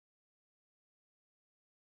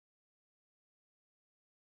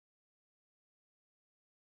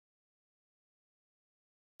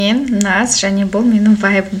Мен Наз, және бұл менің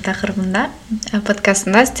вайбым тақырыбында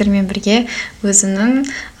подкастында сіздермен бірге өзімнің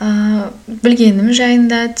білгенім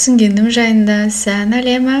жайында, түсінгенім жайында, сән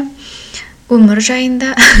әлемі, өмір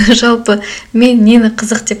жайында, жалпы мен нені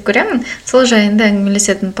қызық деп көремін, сол жайында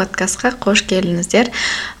әңгімелесетін подкастқа қош келдіңіздер.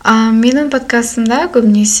 Менің подкастымда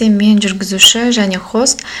көбінесе мен жүргізуші және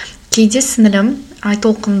хост, кейде сіңілім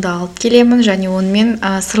айтолқынды алып келемін, және онымен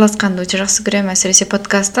сырласқанды өте жақсы көремін. Әсіресе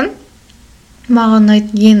подкастын маған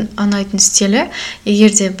ең ұнайтын стилі,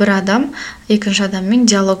 егерде бір адам екінші адаммен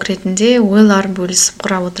диалог ретінде ойларын бөлісіп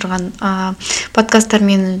құрап отырған подкасттар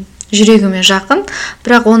менің жүрегіме жақын,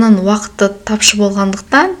 бірақ оның уақыты тапшы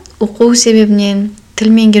болғандықтан, оқу себебінен,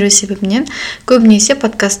 тіл меңгеру себебінен көбінесе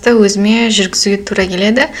подкастты өзіме жүргізуге тура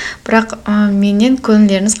келеді, бірақ менен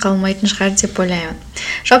көңілдеріңіз қалмайтын шығар деп ойлаймын.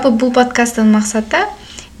 Жалпы бұл подкасттың мақсаты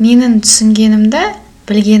менің түсінгенімді,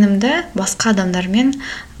 білгенімді басқа адамдармен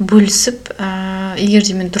бөлісіп,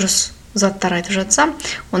 егерде мен дұрыс заттар айтып жатсам,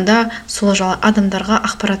 онда сол жайлы адамдарға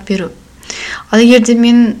ақпарат беру. Ал егерде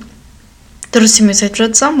мен дұрыс емес айтып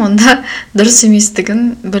жатсам, онда дұрыс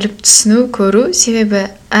еместігін біліп түсіну, көру, себебі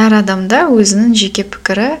әр адамда өзінің жеке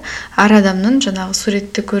пікірі, әр адамның жаңағы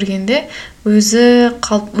суретті көргенде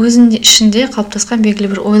өзінің ішінде қалыптасқан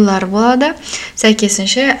белгілі бір ойлары болады.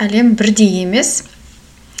 Сәйкесінше әлем бірдей емес,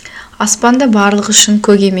 аспанда барлығы үшін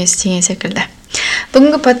көк емес деген секілді.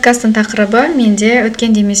 Бүгінгі подкасттың тақырыбы менде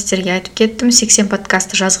өткен деместерге айтып кеттім. 80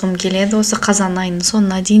 подкасты жазғым келеді осы қазан айының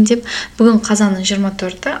соңына дейін деп. Бүгін қазанның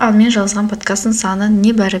 24-і, ал мен жазған подкасттың саны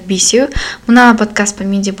небәрі 5-еу. Мына подкастпен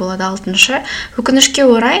менде болады 6-шы. Өкінішке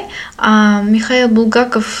орай, Михаил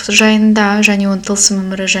Булгаков жайында және оның тылсым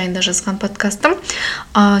өмірі жайында жазған подкастым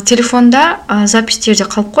телефонда запистерде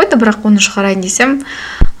қалып қойды, бірақ оны шығарайын десем,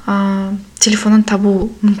 телефонын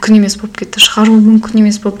табу мүмкін емес болып кетті, шығару мүмкін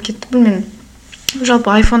емес болып кетті. Білмеймін.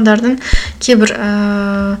 Жалпы айфондардың кейбір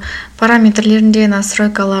параметрлерінде,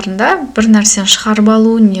 настройкаларында бір нәрсені шығарып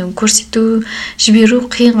алу, не көрсету, жіберу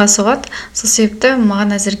қиынға соғады. Сол себепті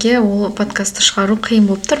маған әзірге ол подкастты шығару қиын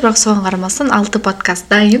болып тұр, бірақ соған қарамастан 6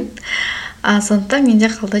 подкаст дайын. Сондықтан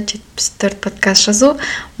менде қалды 74 подкаст жазу.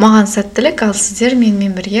 Маған сәттілік, ал сіздер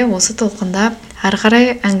менімен бірге осы толқында әрі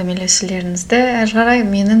қарай әңгімелесулеріңізді, әрі қарай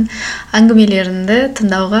менің әңгімелерімді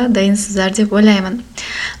тыңдауға дайынсыздар деп ойлаймын.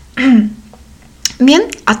 Мен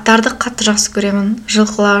аттарды қатты жақсы көремін.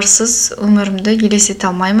 Жылқыларсыз өмірімді елестете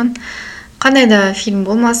алмаймын. Қандай да фильм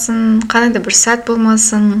болмасын, қандай да бір сәт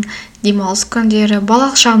болмасын, демалыс күндері,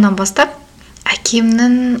 балалық шағымнан бастап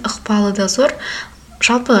әкемнің ықпалы да зор.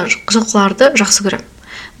 Жалпы жылқыларды жақсы көремін.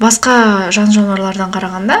 Басқа жан-жануарлардан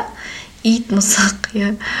қарағанда ит, мысық,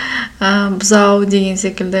 бұзау деген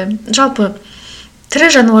секілді. Жалпы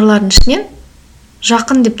тірі жануарлардың ішінен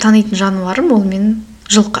жақын деп танитын жануарым ол менің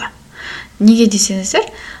жылқы. Неге десеңіздер,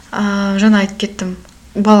 жаңа айтып кеттім,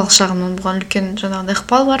 балалық шағымнан бұған үлкен жаңағыдай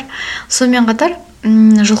ықпал бар. Сонымен қатар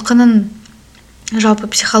жылқының жалпы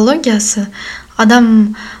психологиясы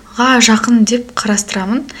адамға жақын деп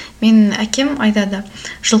қарастырамын. Мен әкем айтады,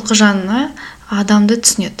 жылқы жаны адамды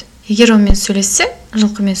түсінеді. Егер онымен сөйлессең,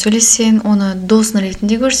 жылқымен сөйлессең, оны досын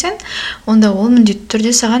ретінде көрсең, онда ол міндетті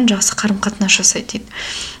түрде саған жақсы қарым-қатынас жасайды дейді.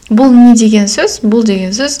 Бұл не деген сөз? Бұл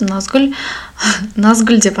деген сөз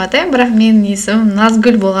Назгүл деп атаймын, бірақ менің есімім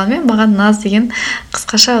Назгүл болғанмен, маған Наз деген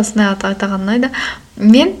қысқаша осындай атаған ұнайды.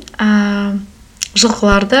 Мен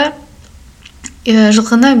жылқыны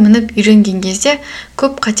мініп үйренген кезде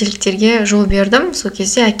көп қателіктерге жол бердім. Сол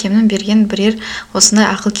кезде әкемнің берген бірер осындай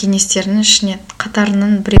ақыл кеңестерінің ішінен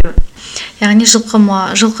қатарының біреуі. Яғни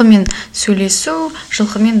жылқымен сөйлесу,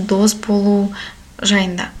 жылқымен дос болу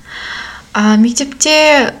жайында.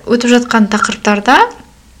 Мектепте өтіп жатқан тақырыптарда,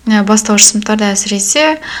 бастауыш сыныптарда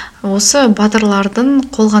әсіресе осы батырлардың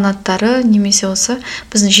қолғанаттары, немесе осы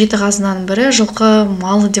біздің 7 қазынаның бірі жылқы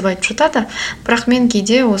малы деп айтып жатады. Бірақ мен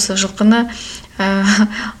кейде осы жылқыны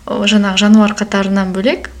жаңағы жануар қатарынан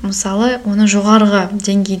бөлек, мысалы, оны жоғарғы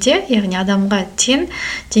деңгейде, яғни адамға тең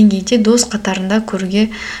деңгейде дос қатарында көруге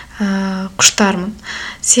құштармын.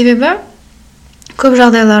 Себебі көп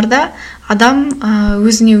жағдайларда адам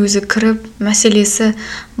өзіне өзі кіріп, мәселесі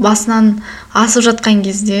басынан асып жатқан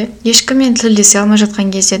кезде, ешкіммен тілдесе алмай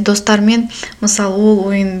жатқан кезде, достармен, мысалы, ол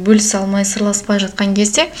ойын бөлісе алмай, сырласпай жатқан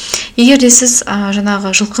кезде, егер де сіз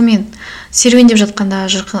жаңағы жылқымен серуендеп жатқанда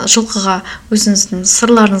жылқыға өзіңіздің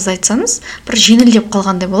сырларыңызды айтсаңыз, бір жеңілдеп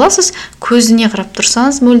қалғандай боласыз, көзіне қарап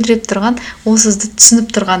тұрсаңыз, мөлдіреп тұрған, ол сізді түсініп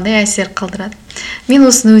тұрғандай әсер қалдырады. Мен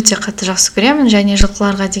осыны өте қатты жақсы көремін, және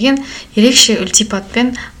жылқыларға деген ерекше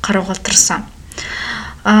ілтипатпен қарауға тырысамын.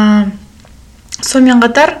 Сонымен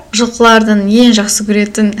қатар жылқылардың ең жақсы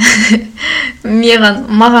көретін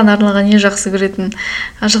маған арналған ең жақсы көретін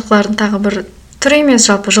жылқылардың тағы бір түрі емес,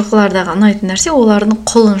 жалпы жылқылардағы ұнайтын нәрсе олардың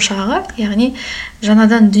құлыншағы, яғни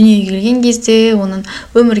жаңадан дүниеге келген кезде, оның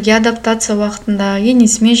өмірге адаптация уақытында,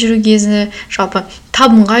 енесімен жүру кезі, жалпы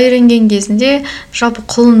табынға үйренген кезінде, жалпы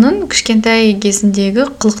құлынның кішкентай кезіндегі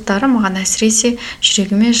қылықтары маған әсіресе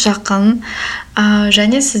жүрегіме жақын.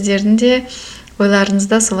 Және сіздердің де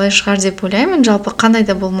ойларыңызда солай шығар деп ойлаймын. Жалпы қандай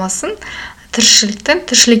да болмасын,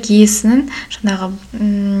 тіршілік иесінің жаңағы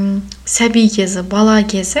сәби кезі, бала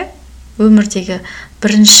кезі, өмірдегі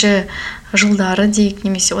бірінші жылдары дейік,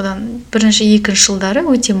 немесе одан бірінші, екінші жылдары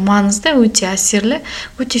өте маңызды, өте әсерлі,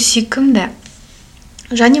 өте сүйкімді.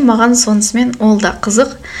 Және маған сонысымен ол да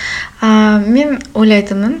қызық. Мен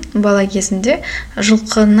ойлайтынмын, бала кезімде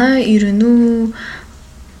жылқыны үйрену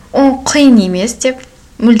қиын емес деп,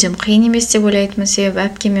 мүлдем қиын емес деп ойлайтынмын. Себебі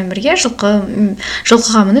әпкеммен бірге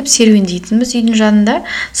жылқыға мініп серуендейтінбіз үйдің жанында.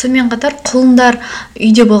 Сонымен қатар құлындар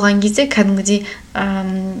үйде болған кезде кәдімгідей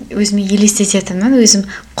өзіме елестететінмін. Өзім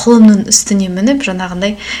құлынның үстіне мініп,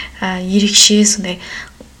 жаңағындай ерекше, сондай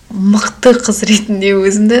мықты қыз ретінде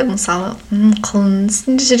өзімді, мысалы, құлынның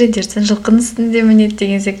үстінде жүреді, ертең жылқының үстінде мінеді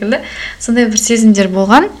деген секілді сондай бір сезімдер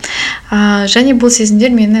болған. Және бұл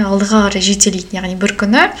сезімдер мені алдыға қарай жетелейтін. Яғни бір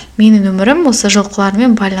күні менің өмірім осы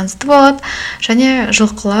жылқылармен байланысты болады, және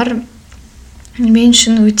жылқылар мен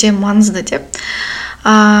үшін өте маңызды деп.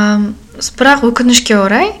 Бірақ өкінішке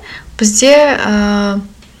орай бізде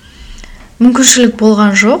мүмкіншілік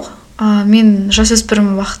болған жоқ. Мен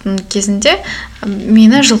жасөспірім уақытының кезінде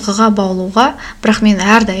мені жылқыға баулуға, бірақ мен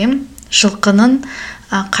әрдайым жылқының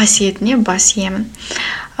қасиетіне бас иемін.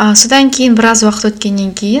 Содан кейін біраз уақыт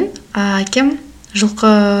өткеннен кейін әкем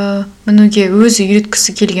жылқы мінуге өзі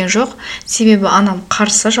үйреткісі келген жоқ. Себебі анам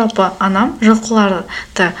қарсы. Жалпы анам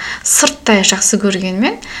жылқыларды сырттай жақсы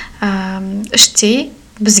көргенмен, іштей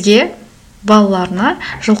бізге, балаларына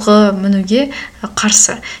жылқы мінуге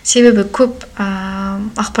қарсы. Себебі көп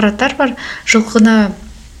ақпараттар бар. Жылқыны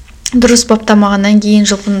дұрыс баптамағаннан кейін,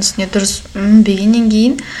 жылқының үстіне дұрыс мінбегеннен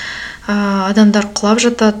кейін адамдар құлап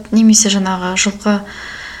жатады, немесе жаңағы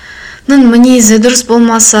жылқының мінезі дұрыс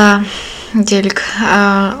болмаса, делік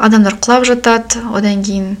адамдар құлап жатады, одан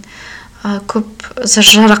кейін көп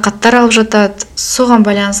жарақаттар алып жатады. Соған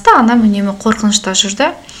байланысты анам үнемі қорқынышта жүрді.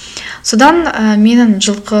 Содан менің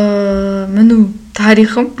жылқы міну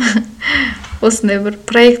тарихым осындай бір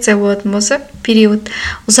проекция болатын болса, период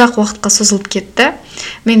ұзақ уақытқа созылып кетті.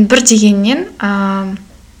 Мен бір дегеннен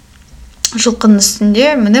жылқының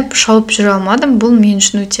үстінде мініп шауып жүре алмадым. Бұл мен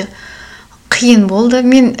үшін өте қиын болды.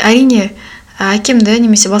 Мен әрине әкемді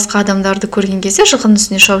немесе басқа адамдарды көрген кезде, жылқының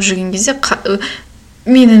үстіне шауып жүрген кезде,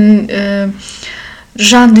 менің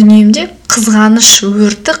жан дүниемде қызғаныш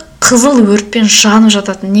өрті, қызыл өртпен жанып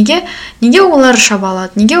жататын. Неге олар шаба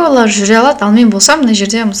алады? Неге олар жүре алады? Ал мен болсам, мына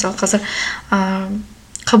жерде, мысалы, қазір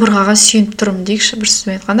қабырғаға сүйеніп тұрмын дейікші, бір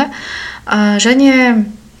сөзбен айтқанда. Және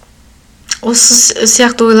осы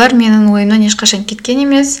сияқты ойлар менің ойымнан ешқашан кеткен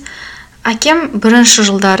емес. Әкем бірінші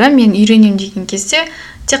жылдары мен үйренем деген кезде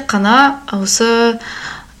тек қана осы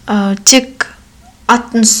тек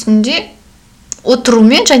аттың үстінде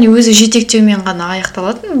отырумен және өзі жетектеумен ғана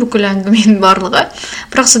аяқталатын бүкіл әңгіменің барлығы.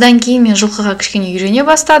 Бірақ содан кейін мен жылқыға кішкене үйрене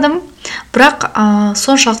бастадым. Бірақ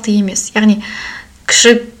соншалықты емес. Яғни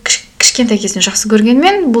кішкентай кезін жақсы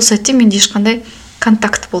көргенмен, бұл сәтте менде ешқандай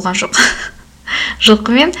контакт болған жоқ.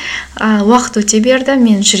 Жылқымен уақыт өте берді,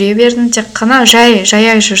 мен жүре бердім. Тек қана жай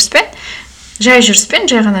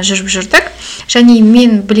ғана жүріп жүрдік. Және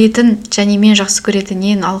мен білетін, және мен жақсы көретін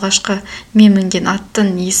ең алғашқы мен мінген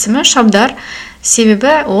аттың есімі Шабдар.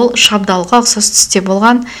 Себебі ол шабдалға ұқсас түсте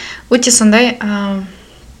болған. Өте сондай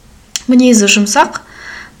мінезі жұмсақ,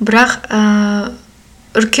 бірақ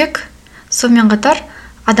үркек, сонымен қатар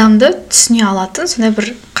адамды түсіне алатын сондай бір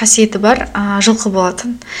қасиеті бар жылқы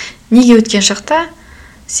болатын. Неге өткен шақта?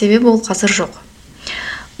 Себебі ол қазір жоқ.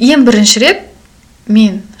 Ең бірінші рет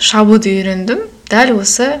мен шабуды үйрендім. Дәл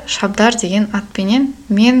осы Шабдар деген атпенен.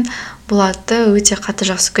 Мен бұл атты өте қатты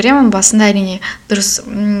жақсы көремін. Басында әрине дұрыс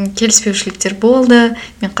келіспеушіліктер болды.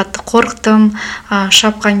 Мен қатты қорықтым.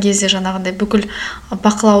 Шапқан кезде жаңағындай бүкіл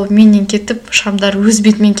бақылау менен кетіп, Шабдар өз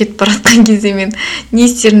бетімен кетіп баратқан кезде мен не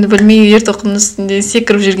істерімді білмей ер тоқымның үстінде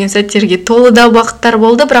секіріп жүрген сәттерге толы да уақыттар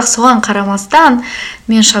болды. Бірақ соған қарамастан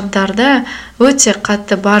мен Шабдарды өте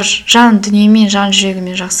қатты бар жан дүниемен, жан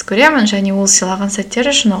жүрегімен жақсы көремін. Және ол сыйлаған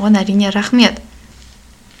сәттер үшін оған әрине рахмет.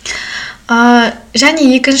 Және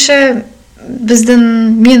екінші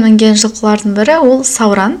мен мінген жылқылардың бірі ол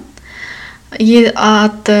Сауран.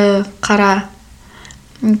 Аты қара,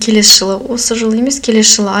 келесі жылы, осы жыл емес,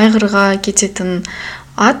 келесі жылы айғырға кететін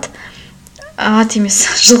ат емес,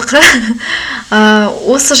 жылқы.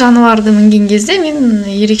 Осы жануарды мінген кезде мен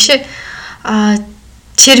ерекше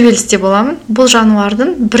тербелісте боламын. Бұл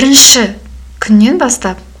жануардың бірінші күннен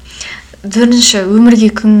бастап, бірінші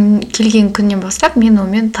өмірге келген күннен бастап мен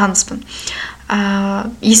онымен таныспын.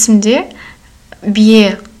 Есімде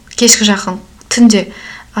бие кешкі жақын түнде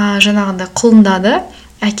жаңағындай құлындады.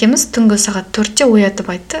 Әкеміз түнгі сағат 4-те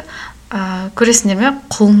оятып айтты, көресіңдер ме,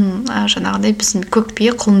 құлын жаңағындай біздің көк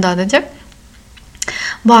бие құлындады деп.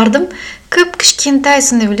 Бардым, көп кішкентай,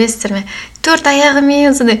 сондай білесіздер ме, 4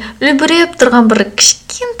 аяғымен сондай үлбіреп тұрған бір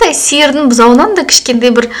кішкентай сиырдың бұзауынан да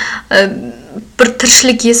кішкентай бір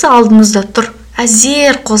тіршілік иесі алдымызда тұр.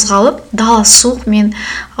 Әзер қозғалып, дала суық. Мен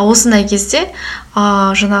осындай кезде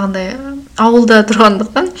жаңағындай ауылда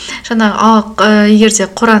тұрғандықтан, егерде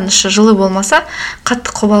қораның іші жылы болмаса,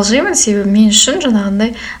 қатты қобалжимын. Себебі мен үшін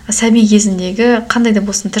жаңағындай сәби кезіндегі қандай да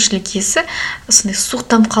болсын тіршілік иесі осындай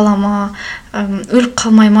суықтан қала ма, өліп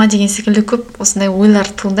қалмай ма деген секілді көп осындай ойлар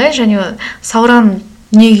туындайды. Және Сауран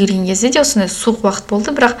дүниеге келген кезде де осындай суық уақыт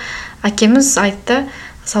болды. Бірақ әкеміз айтты,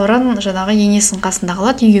 Сауран жаңағы енесінің қасында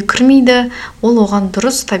қалады, үйге кірмейді, ол оған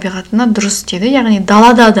дұрыс, табиғатына дұрыс деді. Яғни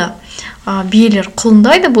далада да биелер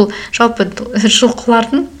құлындайды. Бұл жалпы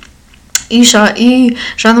жылқылардың үй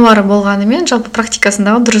жануары болғанымен жалпы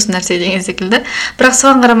практикасындағы дұрыс нәрсе деген секілді. Бірақ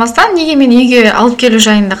соған қарамастан, неге мен үйге алып келу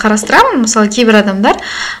жайында қарастырамын? Мысалы, кейбір адамдар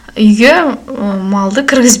үйге малды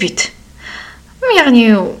кіргізбейді. Яғни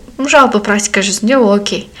жалпы практика жүзінде ол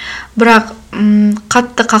окей. Бірақ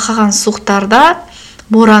қатты қақаған суықтарда,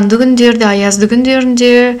 боранды күндерде, аязды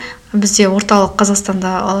күндерінде, бізде орталық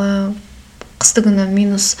Қазақстанда қысты күні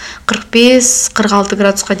минус 45-46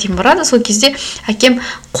 градусқа дейін барады. Сол кезде әкем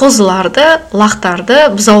қозыларды,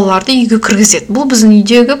 лақтарды, бұзауларды үйге кіргізеді. Бұл біздің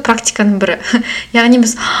үйдегі практиканың бірі. Яғни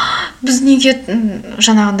біз неге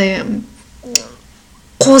жаңағындай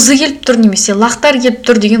қозы келіп тұр, немесе лақтар келіп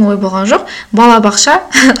тұр деген ой болған жоқ. Балабақша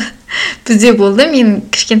бізде болды. Мен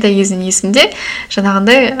кішкентай кезімнен есімде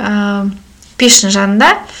жаңағындай пештің жанында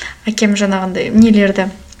әкем жаңағындай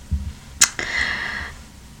нелерді,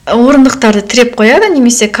 орындықтарды тіреп қояды,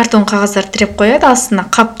 немесе картон қағаздарды тіреп қояды, астына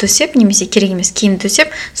қап төсеп, немесе керек емес киім төсеп,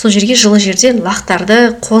 сол жерге жылы жерде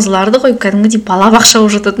лақтарды, қозыларды қойып, кәдімгідей балабақша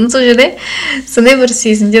болып жататын сол жерде. Сондай бір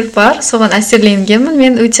сезімдер бар. Соған әсерленгенмін.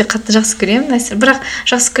 Мен өте қатты жақсы көремін. Бірақ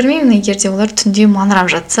жақсы көрмеймін егерде олар түнде маңырап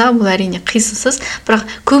жатса, бұл әрине қисынсыз. Бірақ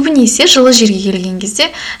көбінесе жылы жерге келген кезде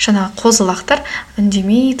жаңағы қозы-лақтар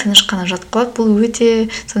үндемей тыныш қана жатып қалады. Бұл өте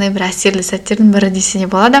сондай бір әсерлі сәттердің бірі десе де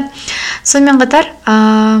болады. Сонымен қатар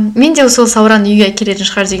мен де сол Сауран үйге әкелетін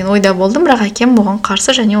шығар деген ойда болдым, бірақ әкем бұған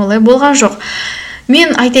қарсы, және олай болған жоқ.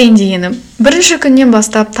 Мен айтайын дегенім, бірінші күннен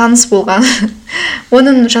бастап таныс болған,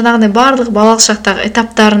 оның жаңағындай барлық балалық шақтағы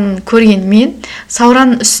этаптарын көрген мен,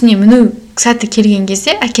 Сауранның үстіне міну сәті келген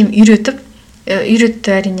кезде әкем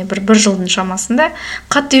үйретті әрине бір жылдың шамасында.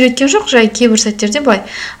 Қатты үйреткен жоқ, жай кейбір сәттерде былай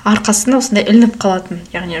арқасында осындай ілініп қалатын,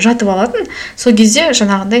 яғни жатып алатын. Сол кезде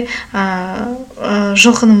жаңағындай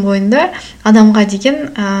жылқының бойында адамға деген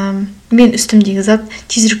мен үстімдегі зат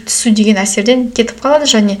тезірек түсу деген әсерден кетіп қалады.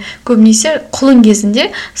 Және көбінесе құлын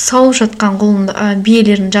кезінде сауып жатқан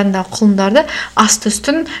биелердің жанындағы құлындарды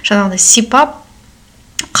асты-үстін жаңағындай сипап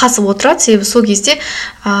қасып отырады. Себебі сол кезде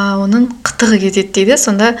оның қытығы кетеді дейді.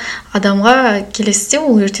 Сонда адамға келесіде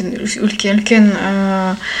ол ертең үлкен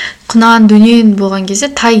құнан дөнен болған кезде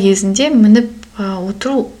тай кезінде мініп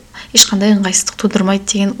отыру ешқандай ыңғайсыздық тудырмайды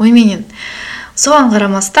деген ойменен. Соған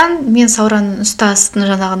қарамастан мен Сауранның үсті-астын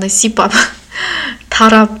жаңағындай сипап,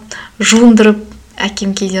 тарап, жуындырып,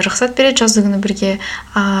 әкем кейде рұқсат береді жазды күні бірге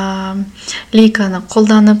лейканы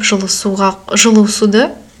қолданып жылы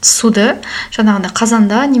суды жаңағындай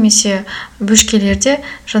қазанда немесе бөшкелерде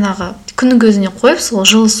жаңағы күннің көзіне қойып, сол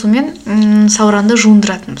жылы сумен Сауранды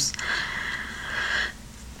жуындыратынбыз.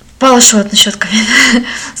 Балашуатын щеткамен.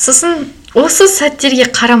 Сосын осы сәттерге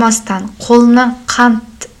қарамастан, қолынан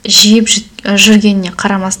қант жеп жүргеніне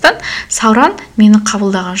қарамастан, Сауран мені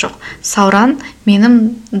қабылдаған жоқ. Сауран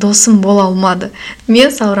менің досым бола алмады. Мен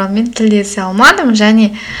Сауранмен тілдесе алмадым,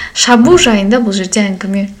 және шабу жайында бұл жерде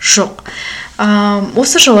әңгіме жоқ.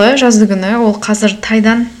 Осы жылы жазды күні, ол қазір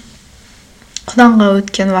тайдан құданға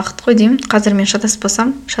өткен уақыт қой деймін. Қазір мен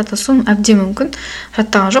шатаспасам, шатасуым әбден мүмкін.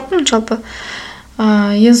 Жаттаған жоқпын жалпы.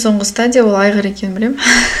 Ең соңғы стадия ол айғыр екенін білемін.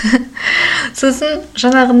 Сосын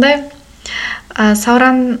жаңағындай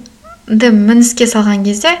Сауранды мініске салған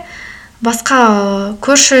кезде басқа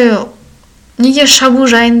көрші, неге шабу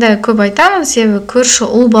жайында көп айтамын, себебі көрші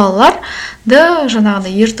ұл балаларды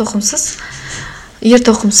жаңағындай ер тоқымсыз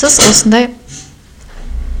осындай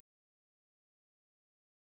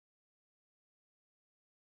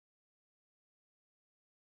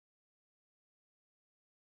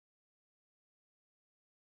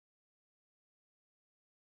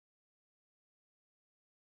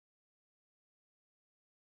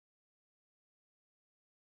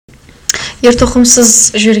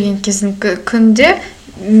Ертоқымсыз жіберген күнде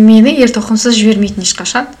мені ертоқымсыз жібермейтін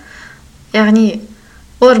ешқашан. Яғни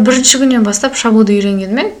олар бірінші күннен бастап шабуды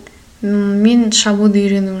үйренгенмен, мен шабуды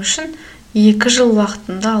үйренуім үшін 2 жыл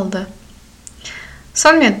уақытымды алды.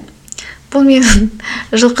 Сонымен, бұл менің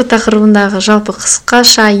жылқы тақырыбындағы жалпы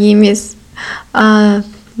қысқаша емес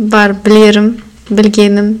бар білерім,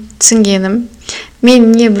 білгенім, түсінгенім.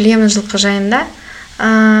 Мен не білемін жылқы жайында?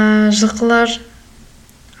 Жылқылар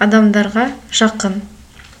адамдарға жақын.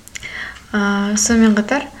 Сонымен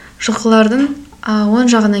қатар жылқылардың оң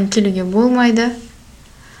жағынан келуге болмайды.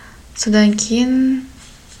 Содан кейін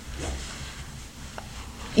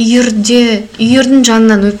үйірдің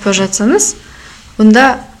жанынан өтіп бара жатсаңыз, онда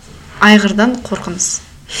айғырдан қорқыңыз.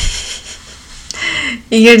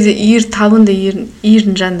 Егер де үйір табынды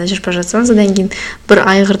үйірдің жанында жүріп бара жатсаңыз, одан кейін бір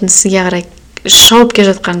айғырдың сізге қарай шауып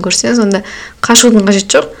келе жатқанын көрсеңіз, онда қашудың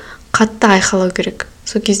қажеті жоқ, қатты айқайлау керек.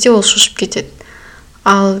 Сол кезде ол шошып кетеді.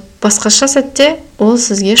 Ал басқаша сәтте ол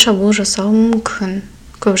сізге шабуыл жасауы мүмкін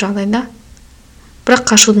көп жағдайда. Бірақ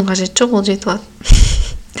қашудың қажеті жоқ, ол жетіп алады.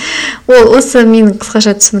 Ол осы менің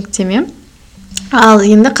қысқаша түсініктемем. Ал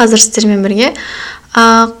енді қазір сіздермен бірге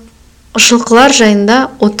жылқылар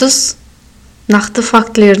жайында 30 нақты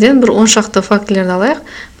фактілерден бір 10 шақты фактілерді алайық.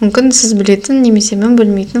 Мүмкін сіз білетін немесе мен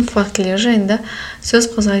білмейтін фактілер жайында сөз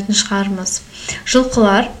қозғайтын шығармыз.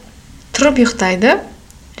 Жылқылар тұрып ұйықтайды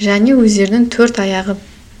және өздерінің 4 аяғы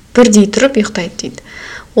бірдей тұрып ұйықтайды дейді.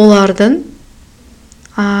 Олардың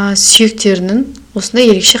сүйектерінің осындай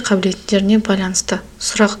ерекше қабілеттеріне байланысты.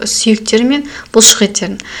 Сүйектері мен бұлшық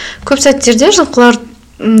еттерін. Көп сәттерде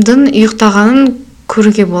жылқылардың ұйықтағанын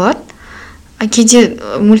көруге болады. Кейде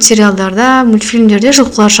мультсериалдарда, мультфильмдерде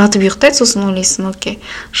жылқылар жатып ұйықтайды, сосын ойлайсың, окей,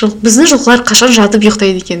 біздің жылқылар қашан жатып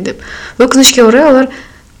ұйықтайды екен деп. Өкінішке орай олар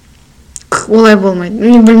олай болмайды.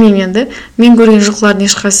 Мен білмеймін енді. Мен көрген жылқылардың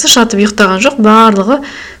ешқайсысы жатып ұйықтаған жоқ. Барлығы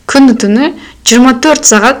күні түні 24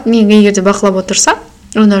 сағат мен егерде бақылап отырсам,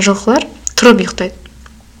 онда жылқылар тұрып ұйықтайды.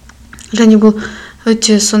 Және бұл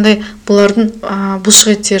өте сондай бұлардың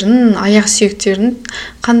бұлшық еттерінің, аяқ сүйектерінің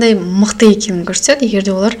қандай мықты екенін көрсетеді.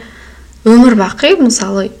 Егерде олар өмір бақи,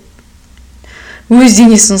 мысалы, өз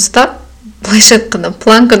денесін ұстап, былайша айтқанда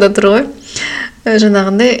планкада тұр ғой,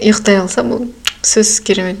 жаңағындай ұйықтай алса, бұл сөзсіз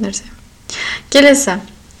керемет нәрсе. Келесі.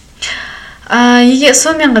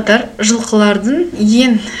 Сонымен қатар жылқылардың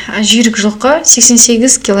ең жүйрік жылқы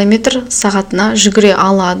 88 км сағатына жүгіре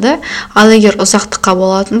алады. Ал егер ұзақтыққа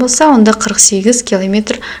болатын болса, онда 48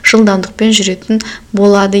 км жылдамдықпен жүретін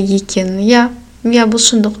болады екен. Бұл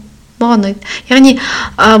шындық. Яғни,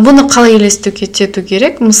 бұны қалай елестету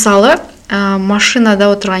керек? Мысалы, машинада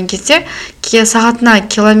отырған кезде сағатына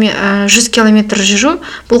 100 км жүру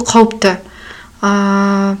бұл қауіпті.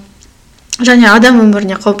 Және адам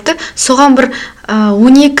өміріне қауіпті. Соған бір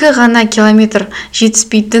 12 ғана километр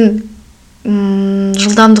жетіспейтін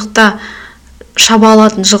жылдамдықта шаба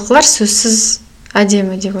алатын жылқылар сөзсіз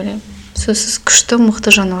әдемі деп ойлаймын. Сөзсіз күшті, мықты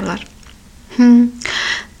жануарлар.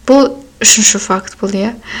 Бұл үшінші факт бұл,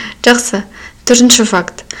 Жақсы. Төртінші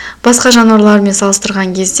факт. Басқа жануарлармен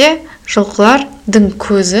салыстырған кезде жылқылардың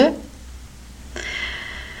көзі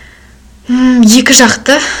екі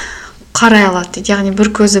жақты қарай алады. Яғни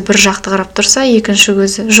бір көзі бір жақты қарап тұрса, екінші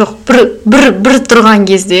көзі жоқ. Бір тұрған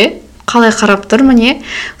кезде қалай қарап тұр, міне,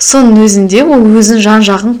 соның өзінде ол өзін жан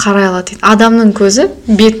жағын қарай алады. Адамның көзі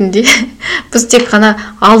бетінде біз тек қана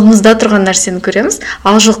алдымызда тұрған нәрсені көреміз.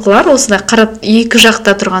 Ал жылқылар осындай қарап екі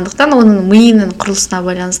жақта тұрғандықтан, оның миының құрылысына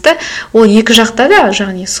байланысты, ол екі жақта да,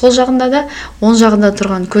 яғни сол жағында да, оң жағында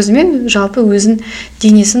тұрған көзімен жалпы өзін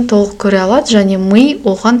денесін толық көре алады, және ми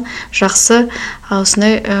оған жақсы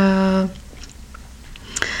осындай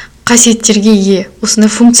қасиеттерге ие,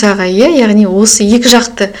 осындай функцияға ие, яғни осы екі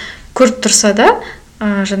жақты көріп тұрса да,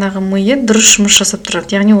 жаңағы миы дұрыс жұмыс жасап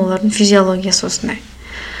тұрады. Яғни олардың физиологиясы осындай.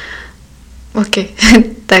 Окей.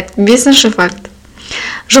 Так, бесінші факт.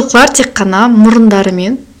 Жылқылар тек қана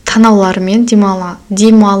мұрындарымен, танауларымен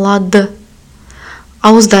демалады.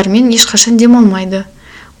 Ауыздарымен ешқашан демалмайды.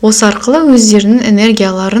 Осы арқылы өздерінің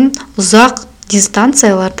энергияларын ұзақ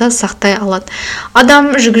дистанцияларда сақтай алады.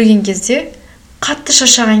 Адам жүгірген кезде, қатты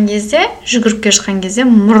шаршаған кезде, жүгіріп келе жатқан кезде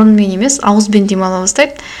мұрынмен емес, ауызбен демала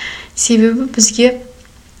бастайды. Себебі бізге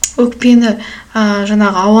өкпені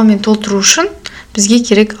жаңағы ауамен толтыру үшін бізге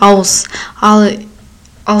керек ауыз. Ал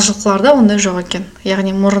жылқыларда ондай жоқ екен.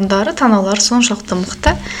 Яғни мұрындары, танаулары соншалықты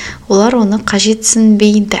мықты, олар оны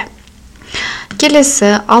қажетсінбейді.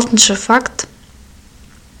 Келесі, алтыншы факт.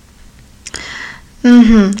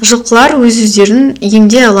 Жылқылар өздерін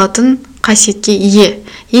емдей алатын қасиетке ие.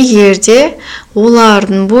 Егерде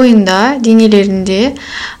олардың бойында, денелерінде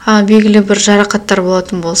белгілі бір жарақаттар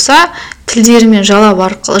болатын болса, тілдерімен жалау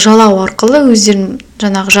арқылы өздерінің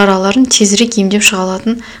жаңағы жараларын тезірек емдеп шыға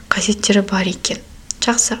алатын қасиеттері бар екен.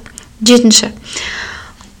 Жақсы. 7.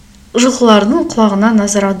 Жылқылардың құлағына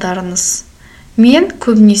назар аударыңыз. Мен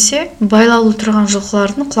көбінесе байлаулы тұрған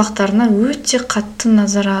жылқылардың құлақтарына өте қатты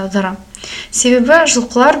назар аударам. Себебі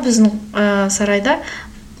жылқылар біздің сарайда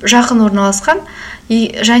жақын орналасқан,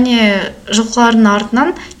 және жылқылардың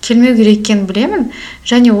артынан келмеу керек екенін білемін.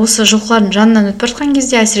 Және осы жылқылардың жанынан өтіп жатқан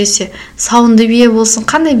кезде, әсіресе сауынды бие болсын,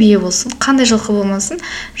 қандай бие болсын, қандай жылқы болмасын,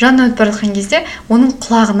 жанынан өтіп жатқан кезде оның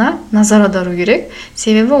құлағына назар аудару керек.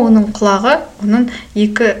 Себебі оның құлағы оның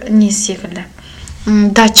екі несі секілді,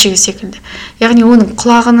 датчигі секілді. Яғни оның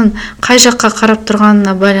құлағының қай жаққа қарап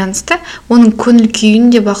тұрғанына байланысты оның көңіл күйін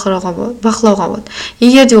де бақылауға болады.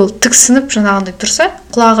 Егер де ол тіксініп жаңағындай тұрса,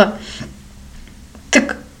 құлағы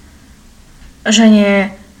тік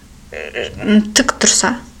және тік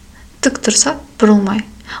тұрса бұрылмай,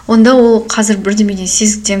 онда ол қазір бірдемеден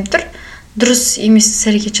сезіктеніп тұр, дұрыс емес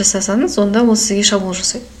әрекет жасасаңыз, онда ол сізге шабуыл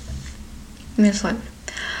жасайды. Мен солай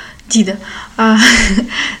дейді.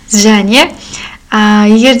 Және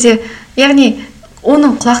егерде, яғни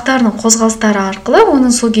оның құлақтарының қозғалыстары арқылы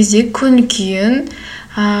оның сол кездегі көңіл күйін,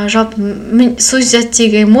 жалпы сол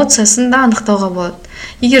сәттегі эмоциясын да анықтауға болады.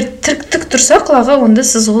 Егер тік тұрса құлағы, онда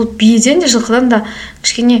сіз ол биеден де жылқыдан да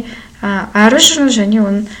кішкене әрі жүріңіз, және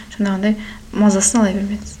оның жаңағындай мазасын ала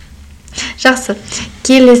бермеңіз. Жақсы.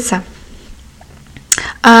 Келесі.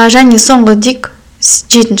 Және соңғы дик,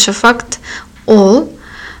 7. факт, ол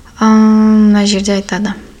мына жерде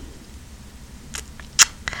айтады.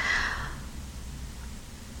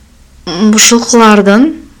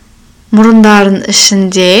 Жылқылардың мұрындардың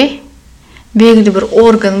ішінде белгілі бір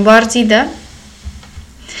орган бар дейді.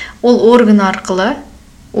 Ол орган арқылы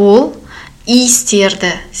ол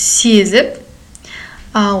иістерді сезіп,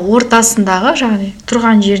 ортасындағы, яғни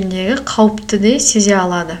тұрған жеріндегі қауіпті де сезе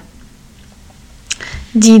алады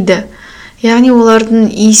дейді. Яғни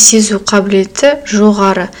олардың иіс сезу қабілеті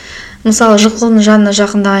жоғары. Мысалы, жылқының жанына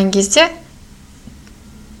жақындаған кезде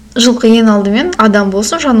жылқы ең алдымен адам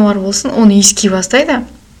болсын, жануар болсын, оны иіскей бастайды.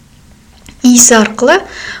 Иісі арқылы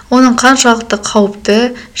оның қаншалықты қауіпті,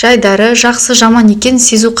 жайдары, жақсы, жаман екенін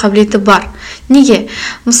сезу қабілеті бар. Неге?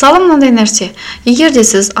 Мысалы, мынандай нәрсе. Егер де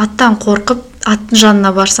сіз аттан қорқып, аттың жанына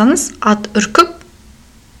барсаңыз, ат үркіп,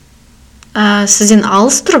 сізден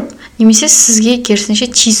алыс тұрып, немесе сізге керісінше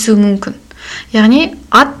тиісуі мүмкін. Яғни,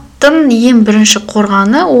 аттың ең бірінші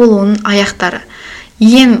қорғаны ол оның аяқтары.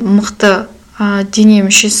 Ең мықты дене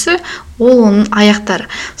мүшесі ол оның аяқтары.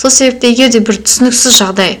 Сол себепті егер де бір түсініксіз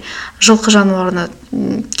жағдай жылқы жануарына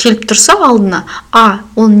келіп тұрса алдына,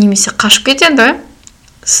 ол немесе қашып кетеді,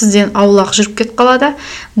 сізден аулақ жүріп кетіп қалады,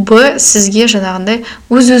 б, сізге жаңағындай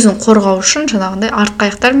өз-өзін қорғау үшін жаңағындай артқы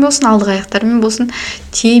аяқтармен болсын, алдыңғы аяқтармен болсын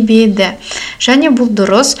тебеді. Және бұл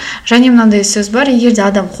дұрыс. Және мынандай сөз бар, егер де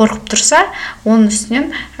адам қорқып тұрса, оның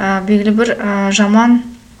үстінен белгілі бір жаман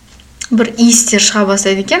бір иістер шыға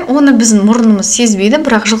бастайды екен. Оны біздің мұрнымыз сезбейді,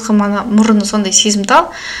 бірақ жылқы мұрны сондай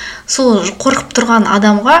сезімтал. Сол қорқып тұрған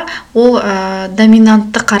адамға ол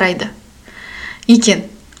доминантты қарайды екен.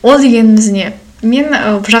 Ол дегеніміз не? Мен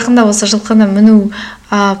жақында осы жылқыны міну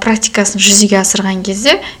практикасын жүзеге асырған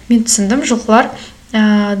кезде мен түсіндім,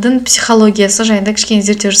 жылқылардың психологиясы жайында кішкене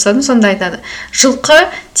зерттеу жасадым. Сонда айтады,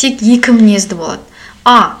 жылқы тек екі мінезді болады.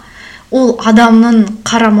 Ол адамның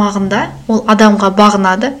қарамағында, ол адамға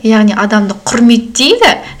бағынады, яғни адамды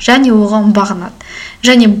құрметтейді, және оған бағынады.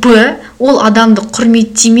 Және Б, ол адамды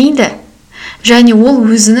құрметтемейді, және ол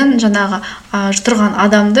өзінің жаңағы тұрған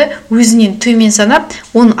адамды өзінен төмен санап,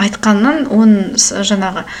 оның айтқаннан, оның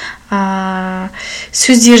жаңағы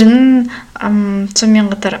сөздерінің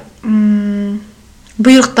сонымен қатар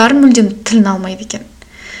бұйрықтарын мүлдем тілін алмайды екен.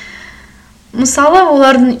 Мысалы,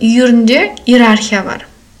 олардың үйірінде иерархия бар.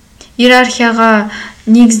 Иерархияға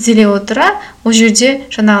негізделе отыра, ол жерде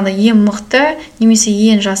жаңағы ең мықты, немесе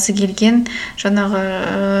ең жасы келген жаңағы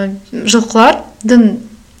жылқылардың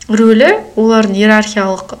рөлі, олардың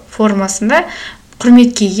иерархиялық формасында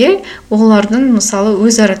құрметке ие, олардың мысалы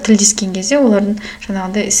өзара тілдескен кезде олардың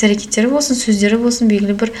жаңағындай іс-әрекеттері болсын, сөздері болсын,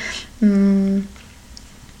 белгілі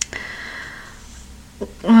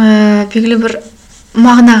бір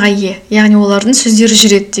мағынаға ие. Яғни олардың сөздері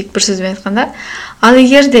жүреді, тек бір сөзбен айтқанда. Ал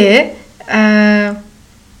егерде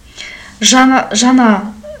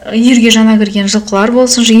үйірге жаңа кірген жылқылар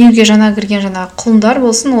болсын, үйірге жаңа кірген жаңағы құлындар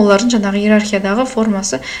болсын, олардың жаңағы иерархиядағы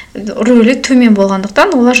формасы, рөлі төмен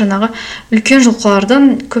болғандықтан, олар жаңағы үлкен жылқылардың,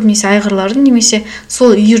 көбінесе айғырлардың, немесе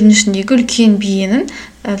сол үйірдің ішіндегі үлкен биенің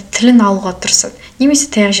тілін алуға тырысады. немесе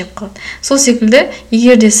таяқ жеп қалады. Сол секілді,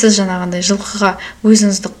 егер де сіз жаңағындай жылқыға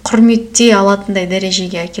өзіңізді құрметтей алатындай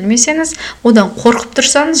дәрежеге әкелмесеңіз, одан қорқып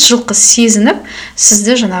тұрсаңыз, жылқы сезініп,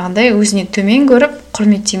 сізді жаңағындай өзіне төмен көріп,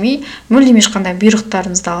 құрметтемей, мүлдем ешқандай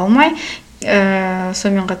бұйрықтарыңызды алмай,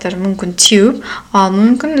 сонымен қатар мүмкін теуіп, ал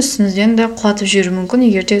мүмкін үстіңізден де құлатып жіберуі мүмкін,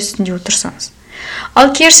 егер де үстінде отырсаңыз. Ал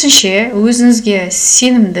керісінше, өзіңізге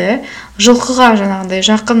сенімді, жылқыға жаңағындай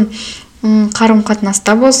жақын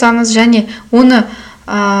қарым-қатынаста болсаңыз, және оны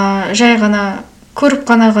жай ғана көріп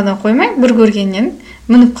қана қоймай, бір көргеннен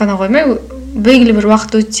мініп қана қоймай, белгілі бір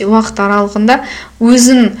уақыт аралығында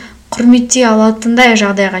өзін құрметтей алатындай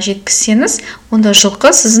жағдайға жеткізсеңіз, онда жылқы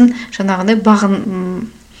сіздің жаңағындай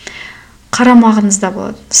қарамағыңызда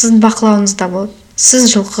болады, сіздің бақылауыңызда болады. Сіз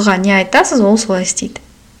жылқыға не айтасыз, ол солай істейді.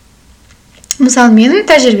 Мысалы, менің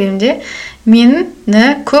тәжірибемде мені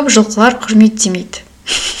көп жылқылар құрметтемейді.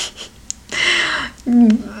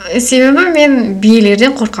 Себебі мен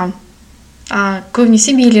биелерден қорқам.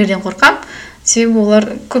 Көбінесе биелерден қорқам. Себебі олар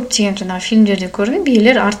көптеген жаңағы фильмдерде көрдім,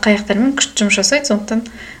 биелер артқы аяқтарымен күшті жұмыс жасайды, сондықтан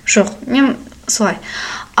жоқ. Мен солай.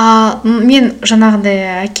 Мен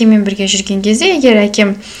жаңағындай әкеммен бірге жүрген кезде, егер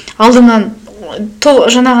әкем алдымнан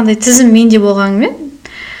жаңағындай тізгін менде болғанмен,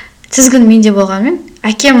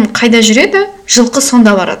 әкем қайда жүреді, жылқы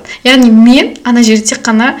сонда барады. Яғни мен ана жерде тек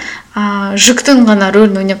қана жүктің ғана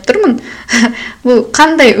рөлін ойнап тұрмын. Бұл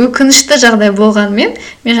қандай өкінішті жағдай болғанмен,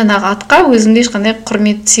 мен жаңағы атқа өзімде ешқандай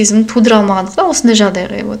құрмет сезімін тудыра алмағандықтан осындай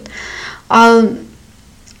жағдайға болды.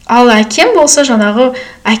 Ал әкем болса жаңағы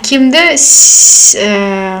әкемді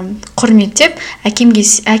құрметтеп,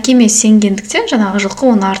 әкеме сенгендіктен жаңағы жылқы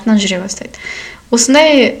оның артынан жүре бастайды.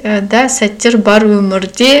 Осындай да сәттер бар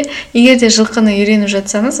өмірде. Егер де жылқыны үйреніп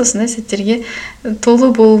жатсаңыз, осындай сәттерге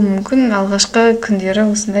толы болуы мүмкін, алғашқы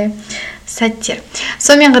күндері осындай сәттер.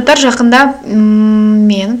 Сонымен қатар жақында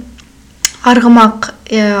мен Арғымақ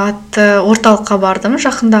атты орталыққа бардым.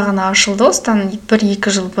 Жақында ғана ашылды, осыдан 1-2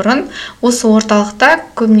 жыл бұрын. Осы орталықта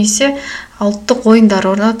көбінесе ұлттық ойындар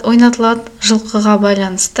ойнатылады. Жылқыға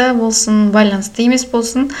байланысты болсын, байланысты емес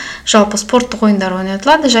болсын, жалпы спорттық ойындар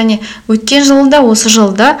ойнатылады. Және өткен жылда, осы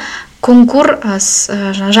жылда конкурс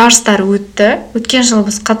жарыстар өтті. Өткен жылы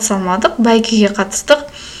біз қатыса алмадық, бәйгеге қатыстық.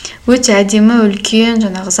 Өте әдемі, үлкен,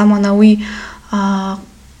 жаңағы заманауи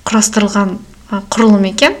құрастырылған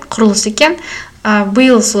құрылыс екен.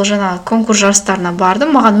 Биыл сол жаңа конкурс жарыстарына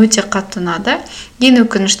бардым, маған өте қатты ұнады. Ең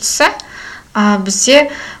өкініштісі, бізде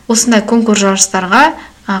осындай конкурс жарыстарға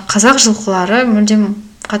қазақ жылқылары мүлдем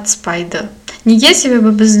қатыспайды. Неге?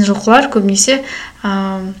 Себебі біздің жылқылар көбінесе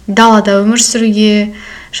далада өмір сүруге,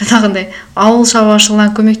 жаңағындай ауыл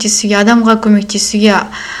шаруашылығына көмектесуге, адамға көмектесуге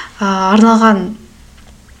арналған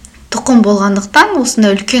тұқым болғандықтан,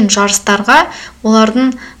 осындай үлкен жарыстарға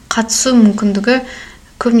олардың қатысу мүмкіндігі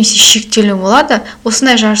көбінесе шектеулі болады.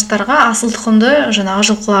 Осындай жарыстарға асыл тұқымды жаңағы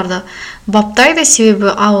жылқыларды баптайды,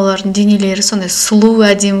 себебі олардың денелері сондай сұлу,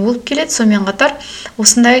 әдемі болып келеді. Сонымен қатар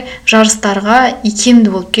осындай жарыстарға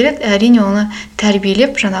икемді болып келеді. Әрине оны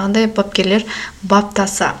тәрбиелеп, жаңағындай бапкерлер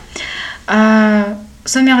баптаса.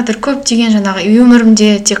 Сонымен қатар көптеген жаңағы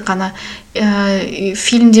өмірімде тек қана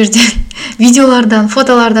фильмдерден, видеолардан,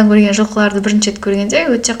 фотолардан көрген жылқыларды бірінші рет көргенде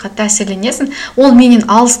өте қатты әсерленесің. Ол менен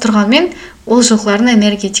алыс тұрғанмен, ол жылқылардың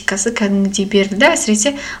энергетикасы кәдімгідей берілді.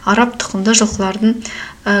 Әсіресе араб тұқымды жылқылардың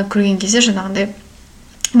көрген кезде жаңағындай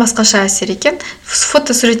басқаша әсер екен.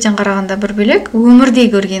 Фотосуреттен қарағанда бір бөлек, өмірде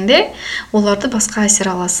көргенде оларды басқа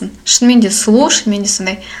әсер аласың. Шынымен де сұлу, шынымен де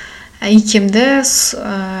сондай икемді,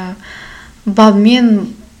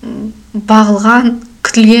 бабымен бағылған,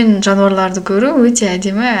 күтілген жануарларды көру өте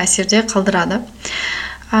әдемі әсерде қалдырады.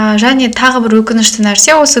 Және тағы бір өкінішті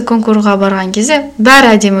нәрсе, осы конкурсқа барған кезде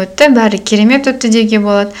бәрі әдемі өтті, бәрі керемет өтті деуге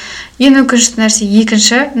болады. Ең өкінішті нәрсе,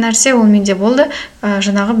 екінші нәрсе ол менде болды.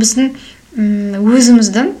 Жаңағы біздің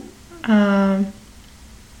өзіміздің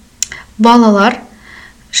балалар,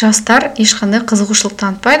 жастар ешқандай қызығушылық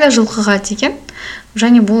танытпайды жылқыға деген.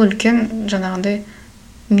 Және бұл үлкен жаңағындай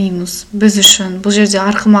минус біз үшін. Бұл жерде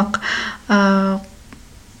Арғымақ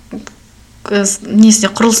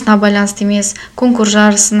құрылысына байланысты емес, конкурс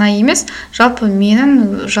жарысына емес, жалпы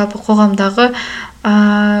менің қоғамдағы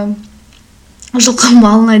жылқы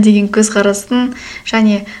малына деген көзқарастың,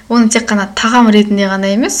 және оны тек қана тағам ретінде ғана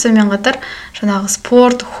емес, сонымен қатар жаңағы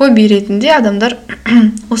спорт, хобби ретінде адамдар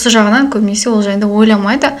осы жағынан көбінесе ол жайында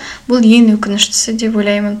ойламайды. Бұл ең өкініштісі деп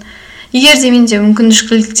ойлаймын. Егер де менде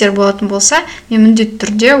мүмкіншіліктер болатын болса, мен міндетті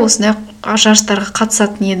түрде осындай жарыстарға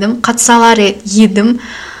қатысатын едім, қатысалар едім.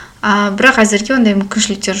 бірақ әзірге ондай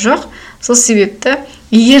мүмкіншіліктер жоқ. Сол себепті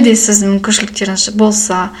егер де сіз мүмкіншіліктеріңіз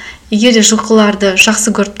болса, егер де жылқыларды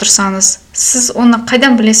жақсы көріп тұрсаңыз, сіз оны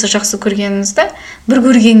қайдан білесіз жақсы көргеніңізді? Бір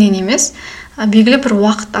көргеннен емес, белгілі бір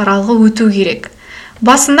уақыт аралығы өту керек.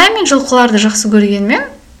 Басында мен жылқыларды жақсы көргенмен,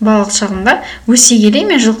 балалық шағымда, өсе келе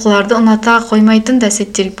мен жылқыларды ұната қоймайтын да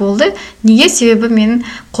сәттер болды. Неге? Себебі менің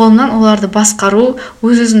қолымнан оларды басқару,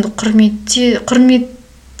 өз-өзімді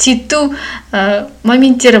құрметтету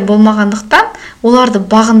моменттері болмағандықтан, оларды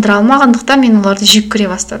бағындыра алмағандықтан мен оларды жек көре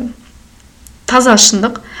бастадым. Таза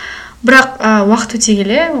шындық. Бірақ уақыт өте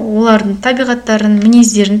келе, олардың табиғаттарын,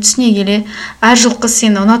 мінездерін түсіне келе, әр жылқы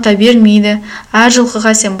сені ұната бермейді, әр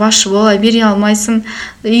жылқыға сен басшы бола бере алмайсың.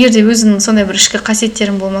 Егер де өзіңнің сондай бір ішкі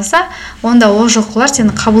қасиеттерің болмаса, онда ол жылқылар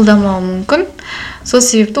сені қабылдамауы мүмкін. Сол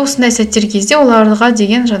себепті осындай сәттер кезде оларға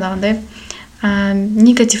деген жаңағындай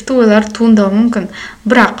негативті ойлар туындауы мүмкін.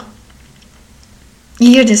 Бірақ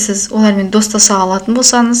егер де сіз олармен достаса алатын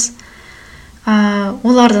болсаңыз,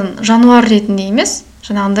 олардың жануар ретінде емес,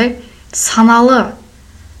 жаңағындай саналы,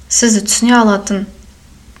 сізді түсіне алатын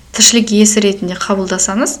тіршілік иесі ретінде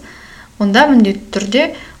қабылдасаңыз, онда міндетті түрде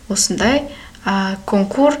осындай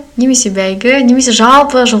конкур, немесе бәйгі, немесе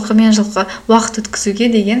жалпы жылқымен жылқы уақыт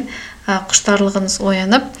өткізуге деген құштарлығыңыз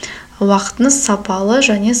оянып, уақытыңыз сапалы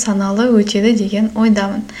және саналы өтеді деген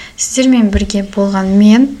ойдамын. Сіздермен бірге болған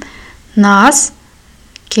мен, Наз,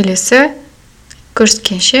 келесі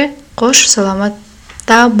көріскенше қош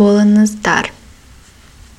саламатта болыңыздар.